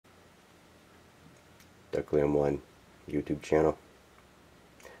Ducklam1 YouTube channel.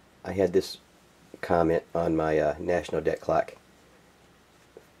 I had this comment on my national debt clock,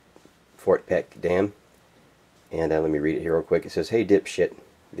 ft.peck Dam, and let me read it here real quick. It says, "Hey dipshit,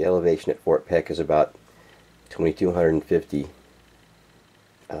 the elevation at ft.peck is about 2,250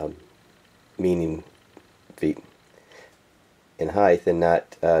 meaning feet in height and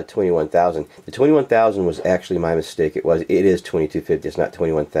not 21,000. The 21,000 was actually my mistake. It is 2,250. It's not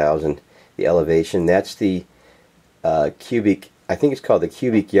 21,000. The elevation, that's the cubic, I think it's called the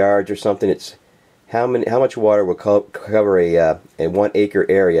cubic yards or something. It's how much water will cover a 1 acre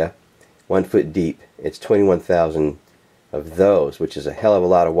area 1 foot deep. It's 21,000 of those, which is a hell of a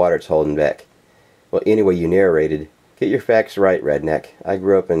lot of water it's holding back. Well, anyway, you narrated. Get your facts right, redneck. I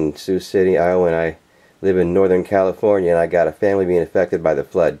grew up in Sioux City, Iowa, and I live in Northern California, and I got a family being affected by the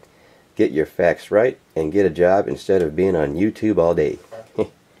flood. Get your facts right and get a job instead of being on YouTube all day."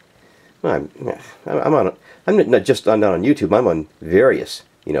 I'm not just on YouTube. I'm on various,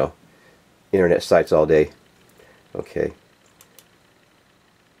 internet sites all day. Okay.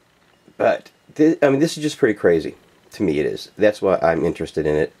 But this is just pretty crazy. To me, it is. That's why I'm interested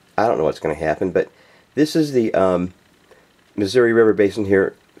in it. I don't know what's going to happen, but this is the Missouri River Basin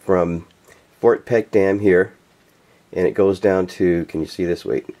here from ft.peck Dam here, and it goes down to, can you see this?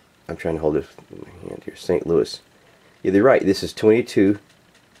 Wait, I'm trying to hold this in my hand here. St. Louis. Yeah, you're right. This is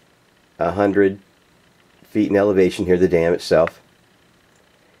 2,200 feet in elevation here, the dam itself,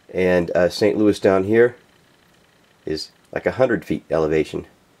 and St. Louis down here is like 100 feet elevation.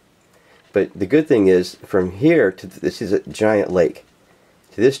 But the good thing is, from here to this is a giant lake,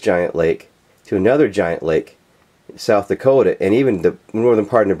 to this giant lake, to another giant lake, South Dakota, and even the northern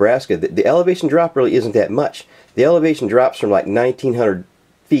part of Nebraska, the elevation drop really isn't that much. The elevation drops from like 1,900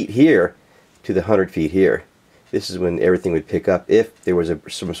 feet here to the 100 feet here. This is when everything would pick up if there was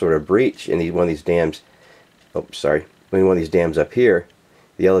some sort of breach in one of these dams. Oh, sorry. When one of these dams up here,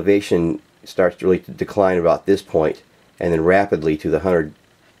 the elevation starts to really decline about this point, and then rapidly to the 100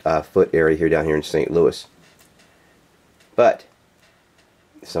 foot area here down here in St. Louis. But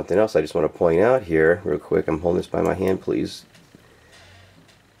something else I just want to point out here real quick. I'm holding this by my hand, please.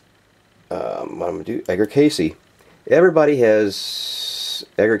 What I'm going to do, Edgar Cayce. Everybody has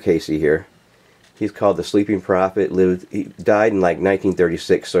Edgar Cayce here. He's called the Sleeping Prophet. He died in like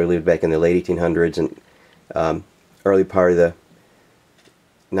 1936, so he lived back in the late 1800s and early part of the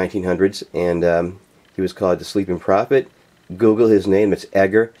 1900s, and he was called the Sleeping Prophet. Google his name. It's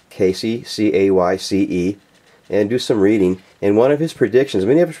Edgar Cayce, C-A-Y-C-E, and do some reading. And one of his predictions,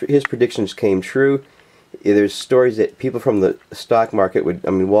 many of his predictions came true. There's stories that people from the stock market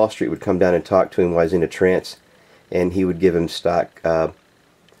Wall Street would come down and talk to him while he's in a trance, and he would give him stocks that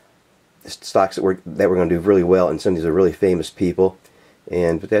were going to do really well, and some of these are really famous people.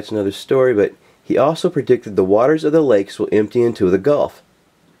 But that's another story. But he also predicted the waters of the lakes will empty into the Gulf.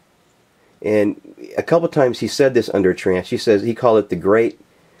 And a couple times he said this under trance. He called it the Great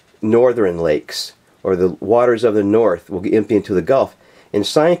Northern Lakes, or the waters of the north will empty into the Gulf. And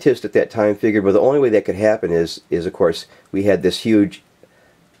scientists at that time figured, well, the only way that could happen is of course, we had this huge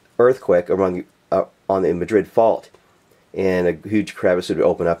earthquake on the Madrid Fault, and a huge crevice would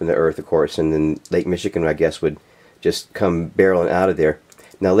open up in the earth, of course, and then Lake Michigan, I guess, would just come barreling out of there.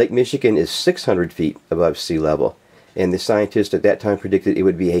 Now, Lake Michigan is 600 feet above sea level, and the scientists at that time predicted it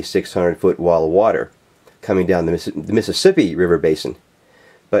would be a 600-foot wall of water coming down the Mississippi River Basin.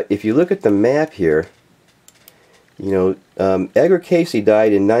 But if you look at the map here, Edgar Cayce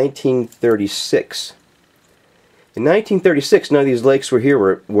died in 1936. In 1936, none of these lakes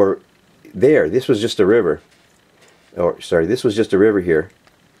were there. This was just a river. Or, sorry, this was just a river here,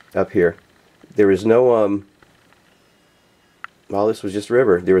 up here. There was no, well, this was just a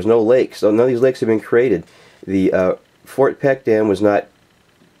river. There was no lakes. So none of these lakes have been created. The ft.peck Dam wasn't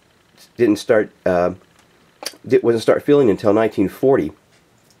start filling until 1940.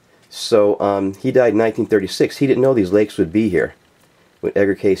 So he died in 1936. He didn't know these lakes would be here when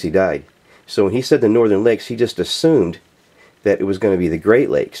Edgar Cayce died. So when he said the northern lakes, he just assumed that it was going to be the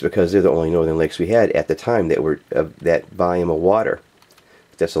Great Lakes, because they're the only northern lakes we had at the time that were of that volume of water.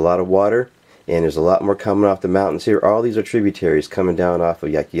 But that's a lot of water, and there's a lot more coming off the mountains here. All these are tributaries coming down off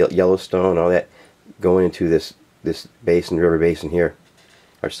of like Yellowstone, all that, going into this river basin here.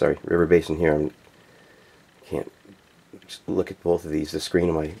 Or sorry, river basin here. I can't just look at both of these, the screen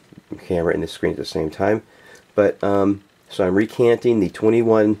of my camera and the screen at the same time. But so I'm recanting the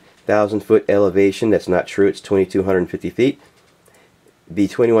 21,000 foot elevation. That's not true. It's 2,250 feet. The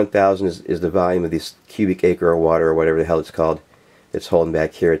 21,000 is the volume of this cubic acre of water, or whatever the hell it's called, that's holding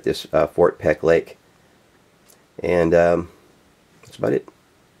back here at this ft.peck Lake. And that's about it.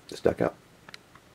 Just duck out.